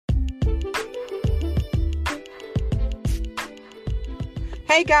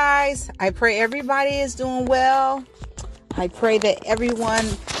Hey guys, I pray everybody is doing well. I pray that everyone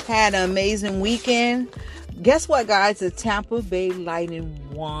had an amazing weekend. Guess what, guys? The Tampa Bay Lightning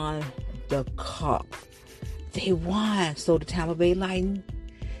won the cup. They won. So the Tampa Bay Lightning,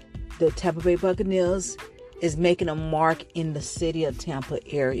 the Tampa Bay Buccaneers is making a mark in the city of Tampa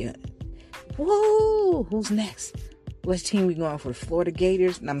area. Woo! Who's next? Which team we going for? The Florida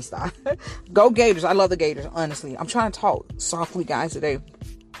Gators? No, I'm sorry. Go Gators. I love the Gators, honestly. I'm trying to talk softly, guys, today.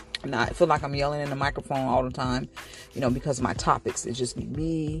 And I feel like I'm yelling in the microphone all the time, because of my topics. It's just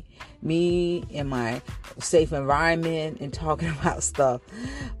me in my safe environment and talking about stuff.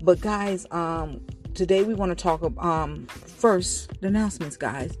 But guys, today we want to talk first, the announcements,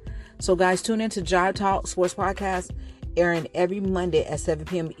 guys. So guys, tune in to Jive Talk Sports Podcast, airing every Monday at 7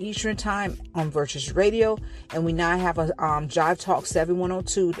 p.m. Eastern Time on Virtus Radio. And we now have a Jive Talk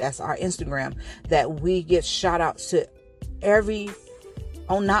 7102, that's our Instagram, that we give shout outs to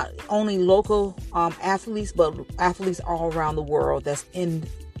not only local athletes, but athletes all around the world that's in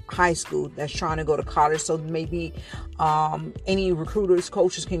high school, that's trying to go to college. So maybe any recruiters,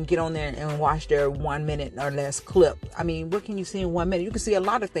 coaches can get on there and watch their 1 minute or less clip. I mean, what can you see in 1 minute? You can see a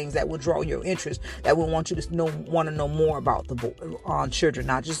lot of things that will draw your interest, that will want you to want to know more about the children,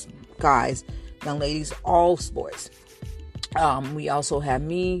 not just guys, young ladies, all sports. We also have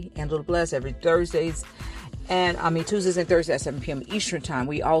me, Angela Bless, every Tuesdays and Thursdays at 7 p.m. Eastern Time.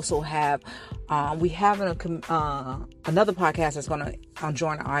 We also have another podcast that's going to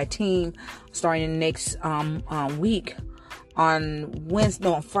join our team starting next week on Wednesday,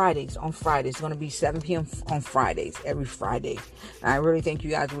 no, on Fridays. On Fridays, it's going to be 7 p.m. on Fridays, every Friday. And I really think you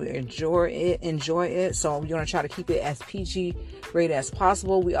guys will enjoy it. So we're going to try to keep it as PG rated as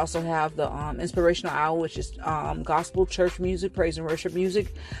possible. We also have the inspirational hour, which is gospel church music, praise and worship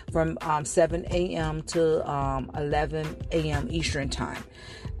music, from 7 a.m. to 11 a.m. Eastern Time.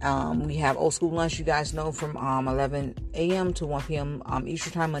 We have old school lunch, you guys know, from 11 a.m. to 1 p.m.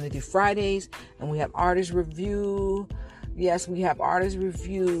 Eastern Time, Monday through Fridays. And we have artist review. Yes, we have artist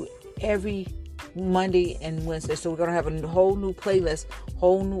review every Monday and Wednesday. So we're going to have a whole new playlist,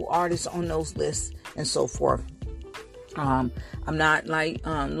 whole new artists on those lists, and so forth. I'm not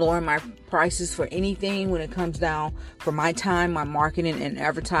lowering my prices for anything when it comes down for my time, my marketing and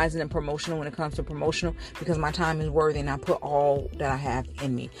advertising and promotional, when it comes to promotional, because my time is worthy and I put all that I have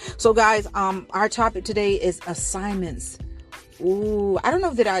in me. So guys, our topic today is assignments. Ooh, I don't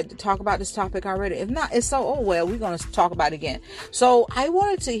know if I talk about this topic already. If not, it's so, we're going to talk about it again. So I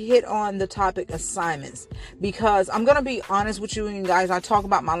wanted to hit on the topic assignments, because I'm going to be honest with you and guys. I talk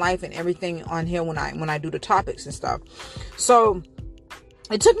about my life and everything on here when I do the topics and stuff. So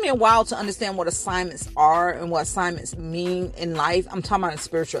it took me a while to understand what assignments are and what assignments mean in life. I'm talking about the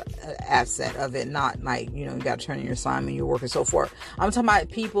spiritual aspect of it, not like, you got to turn in your assignment, your work, and so forth. I'm talking about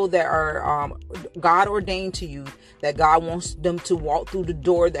people that are God ordained to you, that God wants them to walk through the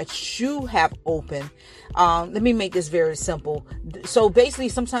door that you have opened. Let me make this very simple. So basically,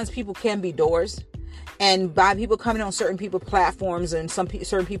 sometimes people can be doors. And by people coming on certain people's platforms and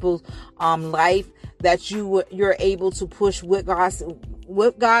certain people's life, that you're able to push with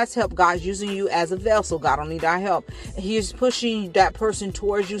God's help. God's using you as a vessel. God don't need our help. He's pushing that person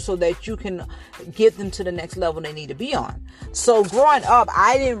towards you so that you can get them to the next level they need to be on. So growing up,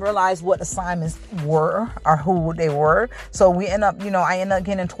 I didn't realize what assignments were or who they were. So I end up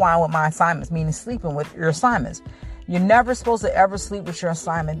getting entwined with my assignments, meaning sleeping with your assignments. You're never supposed to ever sleep with your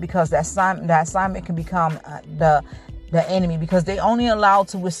assignment, because that assignment can become the enemy, because they only allowed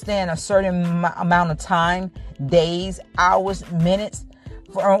to withstand a certain amount of time, days, hours, minutes,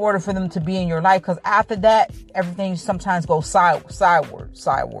 in order for them to be in your life. Because after that, everything sometimes goes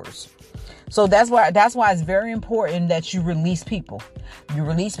sideways. So that's why it's very important that you release people. You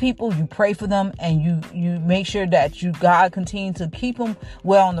release people, you pray for them, and you make sure that God continue to keep them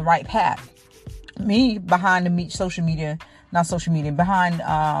well on the right path. Me, behind the social media, behind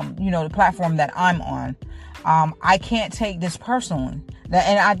the platform that I'm on, I can't take this personally.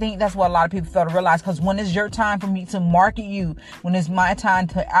 And I think that's what a lot of people fail to realize, because when it's your time for me to market you, when it's my time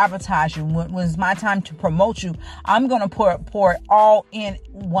to advertise you, when it's my time to promote you, I'm going to pour it all in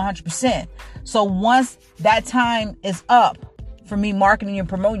 100%. So once that time is up for me marketing and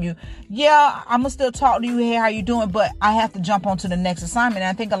promoting you, I'm gonna still talk to you, hey, how you doing? But I have to jump onto the next assignment. And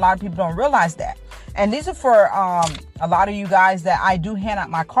I think a lot of people don't realize that. And these are for a lot of you guys that I do hand out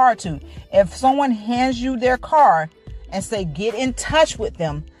my card to. If someone hands you their card and say, get in touch with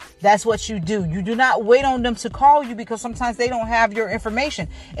them, that's what you do. You do not wait on them to call you, because sometimes they don't have your information.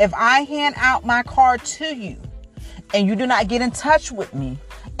 If I hand out my card to you and you do not get in touch with me,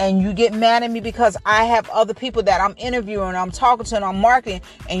 and you get mad at me because I have other people that I'm interviewing, I'm talking to, and I'm marketing,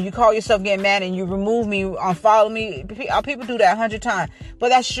 and you call yourself getting mad and you remove me, unfollow me. People do that 100 times. But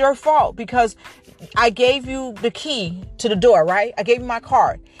that's your fault, because I gave you the key to the door, right? I gave you my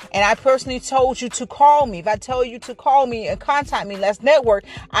card, and I personally told you to call me. If I tell you to call me and contact me, let's network,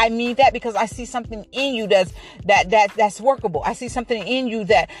 I mean that, because I see something in you that's workable. I see something in you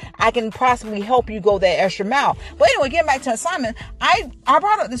that I can possibly help you go that extra mile. But anyway, getting back to assignment, I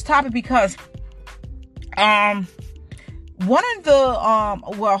brought up this topic because one of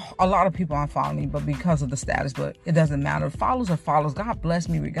the, well, a lot of people unfollow me, but because of the status, but it doesn't matter. Follows are follows. God bless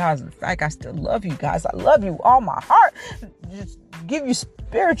me regardless of the fact I still love you guys. I love you all my heart. Just give you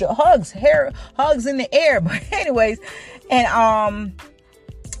spiritual hugs, hugs in the air. But anyways, and,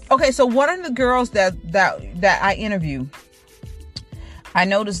 okay, so one of the girls that I interview, I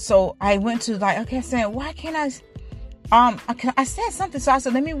noticed, so I went to like, okay, saying, why can't I said something. So I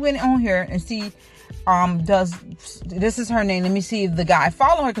said, let me went on here and see, this is her name. Let me see if the guy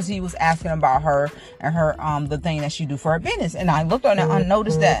follow her, because he was asking about her and her, the thing that she do for her business. And I looked on it, I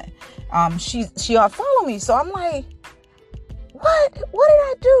noticed that, she unfollowed me. So I'm like, what did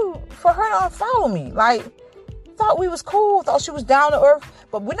I do for her to unfollow me? Like, thought we was cool, thought she was down to earth,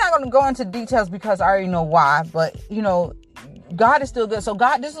 but we're not going to go into details because I already know why. But God is still good. So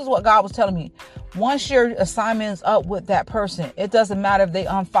this is what God was telling me. Once your assignment is up with that person, it doesn't matter if they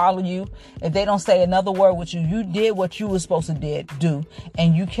unfollow you, if they don't say another word with you. You did what you were supposed to do,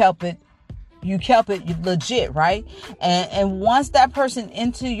 and you kept it legit, right? And once that person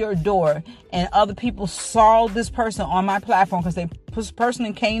into your door and other people saw this person on my platform, because this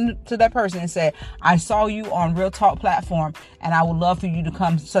person came to that person and said, I saw you on Real Talk platform, and I would love for you to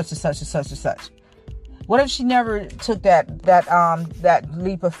come such and such and such and such. What if she never took that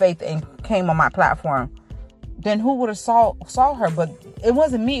leap of faith and came on my platform? Then who would have saw her? But it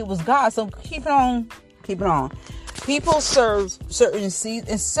wasn't me, it was God. So keep it on. People serve certain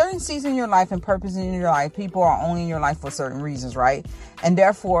seasons in your life and purpose in your life. People are only in your life for certain reasons, right? And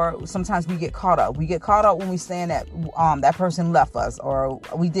therefore, sometimes we get caught up. We get caught up when we saying that that person left us, or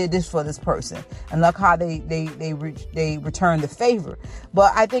we did this for this person, and look how they return the favor.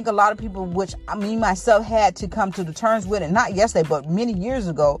 But I think a lot of people, which I mean myself, had to come to the terms with it, not yesterday, but many years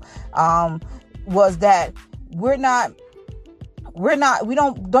ago, was that the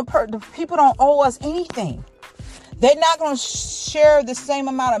people don't owe us anything. They're not going to share the same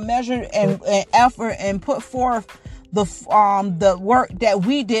amount of measure and effort and put forth the work that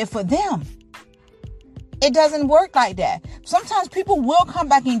we did for them. It doesn't work like that. Sometimes people will come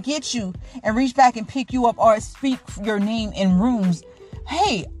back and get you and reach back and pick you up or speak your name in rooms.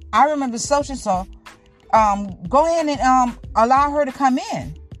 Hey, I remember such and so. Go ahead and allow her to come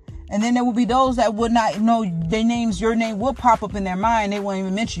in. And then there will be those that would not know their names. Your name will pop up in their mind. They won't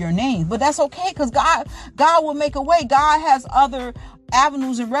even mention your name. But that's okay, because God will make a way. God has other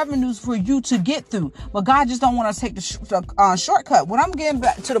avenues and revenues for you to get through. But God just don't want us to take the shortcut. What I'm getting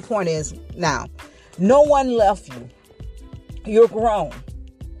back to the point is, now, no one left you. You're grown.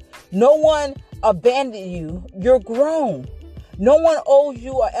 No one abandoned you. You're grown. No one owes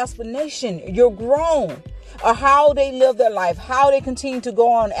you an explanation. You're grown. Or how they live their life, how they continue to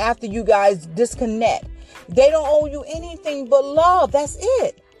go on after you guys disconnect. They don't owe you anything but love. That's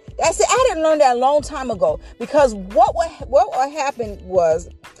it. I didn't learn that a long time ago, because what happened was,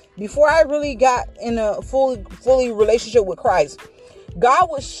 before I really got in a fully relationship with Christ, God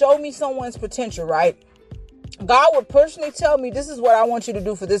would show me someone's potential, right? God would personally tell me, this is what I want you to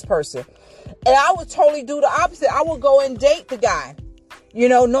do for this person. And I would totally do the opposite. I would go and date the guy.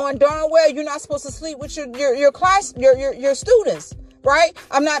 Knowing darn well you're not supposed to sleep with your class, your students, right?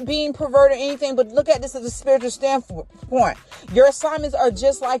 I'm not being perverted or anything, but look at this as a spiritual standpoint. Your assignments are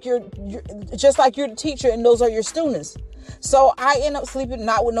just like you're the teacher, and those are your students. So I end up sleeping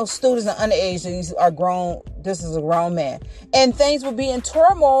not with no students and underage. These are grown. This is a grown man, and things will be in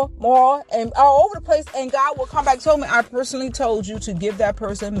turmoil more and all over the place. And God will come back and tell me, I personally told you to give that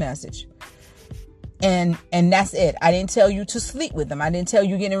person a message. And that's it. I didn't tell you to sleep with them. I didn't tell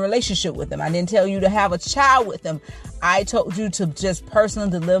you to get in a relationship with them. I didn't tell you to have a child with them. I told you to just personally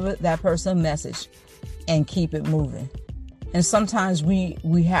deliver that person a message and keep it moving. And sometimes we're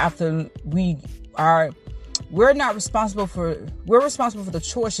responsible for the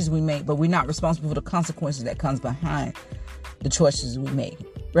choices we make, but we're not responsible for the consequences that comes behind the choices we make,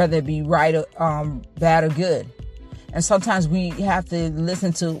 whether it be right or bad or good. And sometimes we have to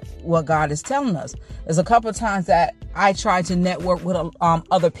listen to what God is telling us. There's a couple of times that I tried to network with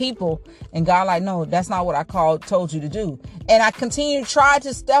other people, and God like, no, that's not what I told you to do. And I continue to try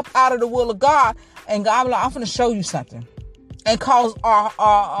to step out of the will of God, and God like, I'm going to show you something. and cause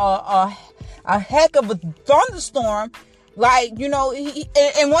a heck of a thunderstorm. Like, you know,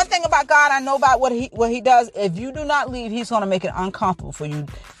 and one thing about God, I know about what he does. If you do not leave, he's going to make it uncomfortable for you.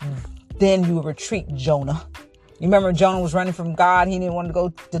 Then you retreat, Jonah. You remember Jonah was running from God. He didn't want to go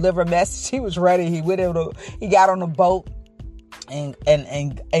deliver a message. He was ready. He got on the boat. And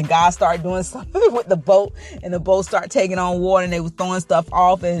God started doing something with the boat, and the boat started taking on water, and they was throwing stuff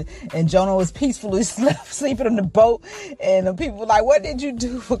off, and Jonah was peacefully sleeping in the boat, and the people were like, what did you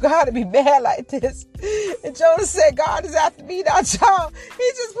do for God to be mad like this? And Jonah said, God is after me, not y'all.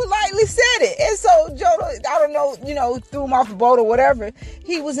 He just politely said it. And so Jonah, I don't know, you know, threw him off the boat or whatever.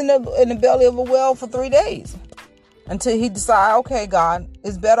 He was in the belly of a whale for 3 days. Until he decided, okay, God,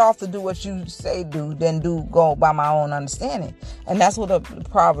 it's better off to do what you say do than go by my own understanding. And that's what the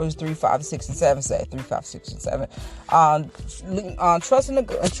Proverbs 3, 5, 6, and 7 say. 3, 5, 6, and 7. Trust in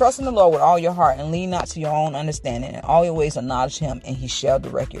the Lord with all your heart and lean not to your own understanding. In all your ways acknowledge him, and he shall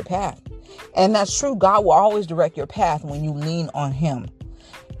direct your path. And that's true. God will always direct your path when you lean on him.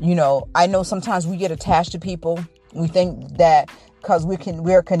 You know, I know sometimes we get attached to people. We think that because we're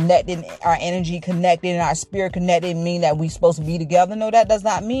connected, our energy connected, and our spirit connected, mean that we're supposed to be together. No, that does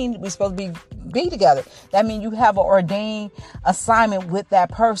not mean we're supposed to be together. That means you have an ordained assignment with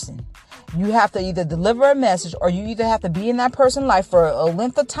that person. You have to either deliver a message, or you either have to be in that person's life for a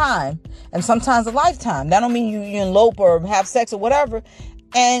length of time, and sometimes a lifetime. That don't mean you elope or have sex or whatever,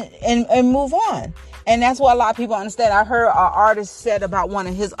 and move on. And that's what a lot of people understand. I heard an artist said about one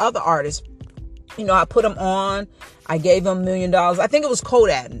of his other artists. You know, I put him on. I gave him $1 million. I think it was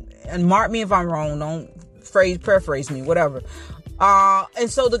Kodak. And mark me if I'm wrong. Don't paraphrase me, whatever. And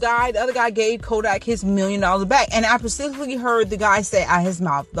so the other guy gave Kodak his $1 million back. And I specifically heard the guy say out his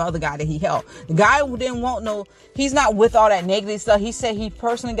mouth, the other guy that he helped. The guy who didn't want he's not with all that negative stuff. He said he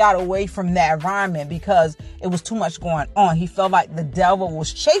personally got away from that environment because it was too much going on. He felt like the devil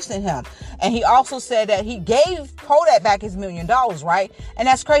was chasing him. And he also said that he gave Kodak back his $1 million, right? And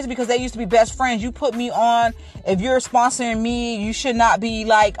that's crazy because they used to be best friends. You put me on. If you're sponsoring me, you should not be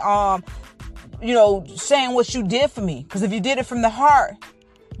like, you know, saying what you did for me. Because if you did it from the heart,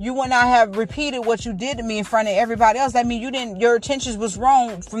 you would not have repeated what you did to me in front of everybody else. That means your intentions was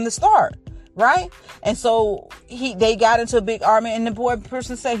wrong from the start, right? And so they got into a big argument, and the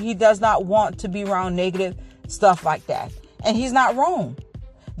person said he does not want to be around negative stuff like that. And he's not wrong.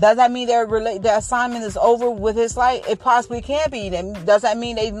 Does that mean their assignment is over with his life? It possibly can be. Does that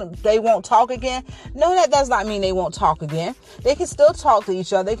mean they won't talk again? No, that does not mean they won't talk again. They can still talk to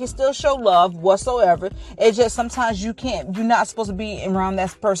each other. They can still show love whatsoever. It's just sometimes you're not supposed to be around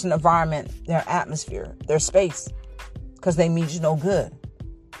that person's environment, their atmosphere, their space, because they mean you no good.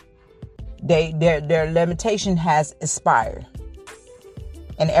 Their limitation has expired.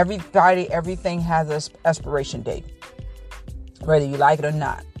 And everything has an expiration date, whether you like it or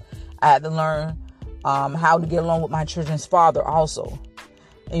not. I had to learn how to get along with my children's father also.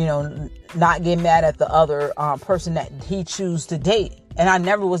 You know, not get mad at the other person that he chooses to date. And I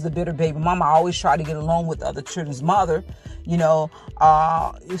never was the bitter baby mama. I always tried to get along with the other children's mother, you know,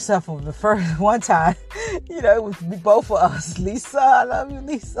 except for the first one time, you know, it was both of us. Lisa, I love you,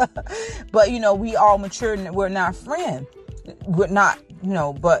 Lisa. But, you know, we all matured and we're not friends. We're not, you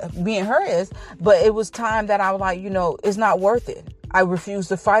know, but me and her is. But it was time that I was like, you know, it's not worth it. I refuse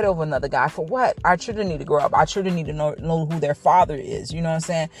to fight over another guy. For what? Our children need to grow up. Our children need to know who their father is. You know what I'm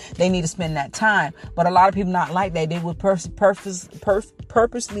saying? They need to spend that time. But a lot of people not like that. They would purposely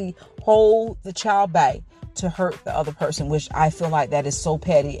hold the child back to hurt the other person, which I feel like that is so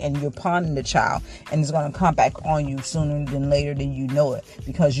petty, and you're pawning the child, and it's going to come back on you sooner than later than you know it,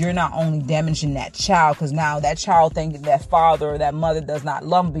 because you're not only damaging that child, because now that child thinks that father or that mother does not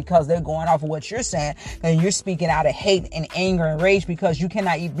love them because they're going off of what you're saying, and you're speaking out of hate and anger and rage because you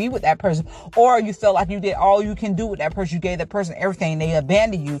cannot even be with that person, or you feel like you did all you can do with that person, you gave that person everything, they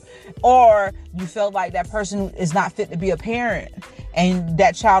abandoned you, or you felt like that person is not fit to be a parent, and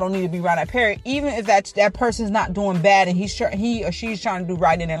that child don't need to be around that parent, even if that person's not doing bad and he or she's trying to do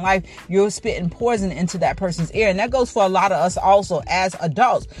right in their life, you're spitting poison into that person's ear. And that goes for a lot of us also as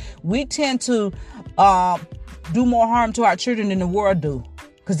adults. We tend to do more harm to our children than the world do,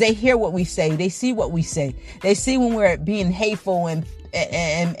 because they hear what we say, they see what we say, they see when we're being hateful and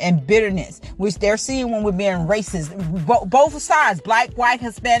bitterness, which they're seeing when we're being racist. Both sides, black, white,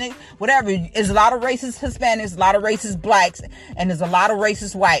 Hispanic, whatever. There's a lot of racist Hispanics, a lot of racist blacks, and there's a lot of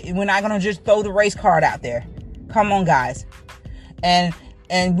racist white. We're not gonna just throw the race card out there. Come on, guys. And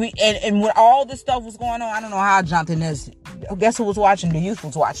when all this stuff was going on, I don't know how I jumped in this. Guess who was watching? The youth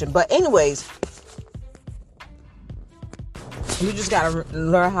was watching. But anyways, you just gotta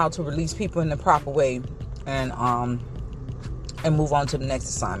learn how to release people in the proper way, and and move on to the next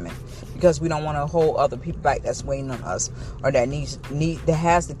assignment, because we don't want to hold other people back that's waiting on us, or that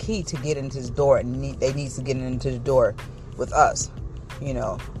has the key to get into the door, and they need to get into the door with us.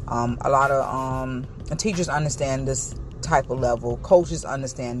 A lot of teachers understand this type of level. Coaches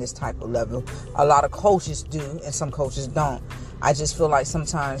understand this type of level. A lot of coaches do, and some coaches don't. I just feel like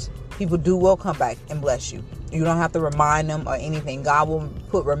sometimes people will come back and bless you. You don't have to remind them or anything. God will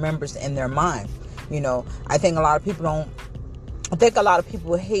put remembrance in their mind. I think a lot of people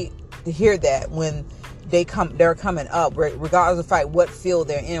hate to hear that when they're coming up, regardless of the fact what field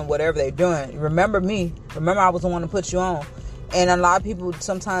they're in, whatever they're doing. Remember me. Remember I was the one to put you on. And a lot of people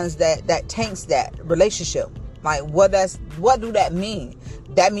sometimes that tanks that relationship. Like, what do that mean?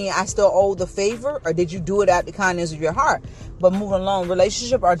 That mean I still owe the favor, or did you do it out the kindness of your heart? But moving along,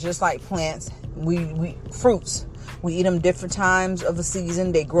 relationships are just like plants. We fruits. We eat them different times of the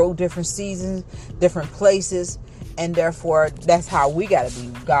season. They grow different seasons, different places. And therefore, that's how we got to be.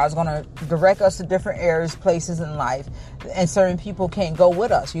 God's going to direct us to different areas, places in life. And certain people can't go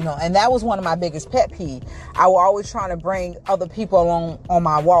with us, And that was one of my biggest pet peeves. I was always trying to bring other people along on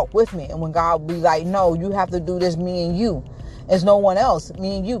my walk with me. And when God would be like, no, you have to do this, me and you. There's no one else,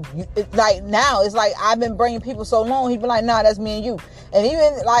 me and you. Like now, it's like I've been bringing people so long. He'd be like, nah, that's me and you. And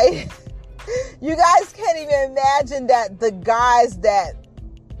even like, you guys can't even imagine that the guys that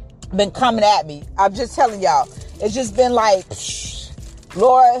been coming at me. I'm just telling y'all. It's just been like,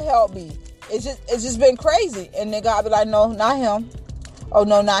 Lord help me. It's just been crazy. And then God be like, no, not him. Oh,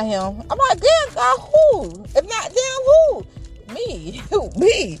 no, not him. I'm like, damn, God, who? If not them, who? Me.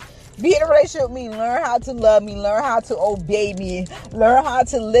 Me. Be in a relationship with me. Learn how to love me. Learn how to obey me. Learn how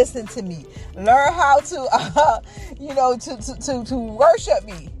to listen to me. Learn how to, to worship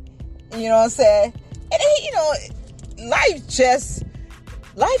me. You know what I'm saying? And life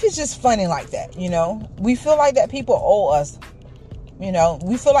is just funny like that, We feel like that people owe us,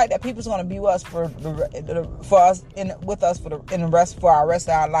 We feel like that people's going to be with us for our rest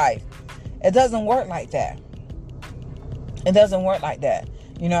of our life. It doesn't work like that. It doesn't work like that,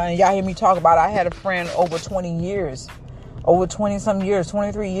 And y'all hear me talk about it. I had a friend over 20 some years,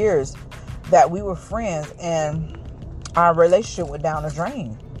 23 years, that we were friends, and our relationship went down the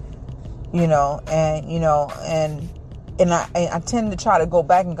drain, And I tend to try to go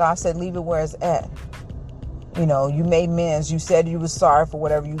back, and God said, leave it where it's at. You made amends. You said you were sorry for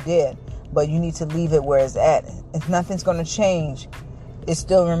whatever you did, but you need to leave it where it's at. If nothing's going to change, it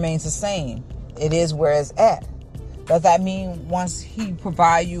still remains the same. It is where it's at. Does that mean once he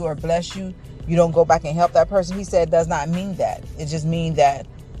provide you or bless you, you don't go back and help that person? He said it does not mean that. It just means that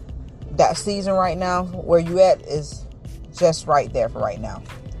season right now, where you at, is just right there for right now.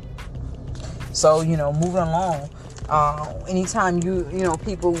 So, moving along. Anytime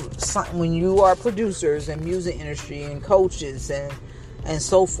people, when you are producers in music industry and coaches and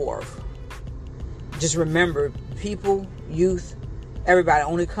so forth, just remember, people, youth, everybody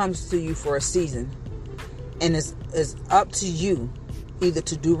only comes to you for a season, and it's up to you either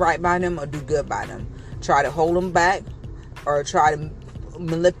to do right by them or do good by them. Try to hold them back, or try to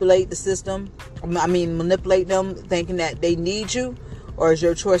manipulate the system. Manipulate them thinking that they need you. Or is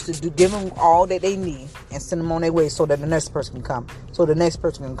your choice to give them all that they need and send them on their way so that the next person can come.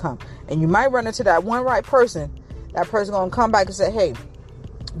 And you might run into that one right person. That person going to come back and say, hey,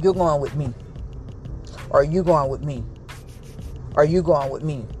 you're going with me. Or you going with me. Or you going with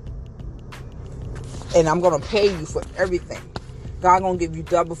me. And I'm going to pay you for everything. God going to give you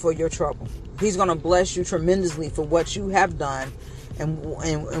double for your trouble. He's going to bless you tremendously for what you have done.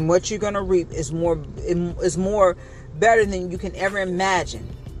 And what you're going to reap is more better than you can ever imagine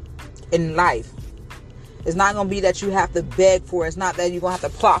in life. It's not going to be that you have to beg for it. It's not that you're going to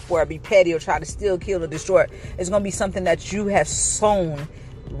have to plot for it, be petty, or try to steal, kill, or destroy it. It's going to be something that you have sown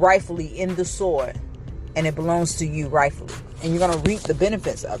rightfully in the soil, and it belongs to you rightfully. And you're going to reap the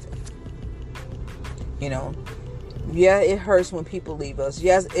benefits of it. Yeah, it hurts when people leave us.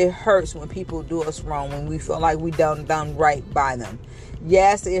 Yes, it hurts when people do us wrong, when we feel like we done right by them.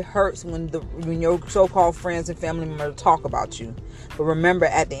 Yes, it hurts when your so-called friends and family members talk about you. But remember,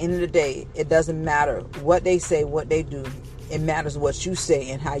 at the end of the day, it doesn't matter what they say, what they do. It matters what you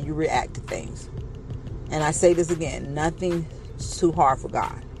say and how you react to things. And I say this again, nothing's too hard for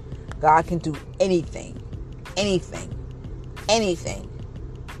God. God can do anything. Anything. Anything.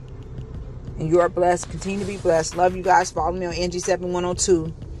 And you are blessed. Continue to be blessed. Love you guys. Follow me on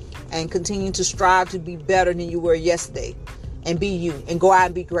Angie7102. And continue to strive to be better than you were yesterday. And be you. And go out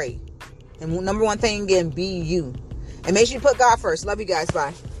and be great. And number one thing again, be you. And make sure you put God first. Love you guys.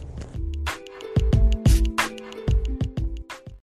 Bye.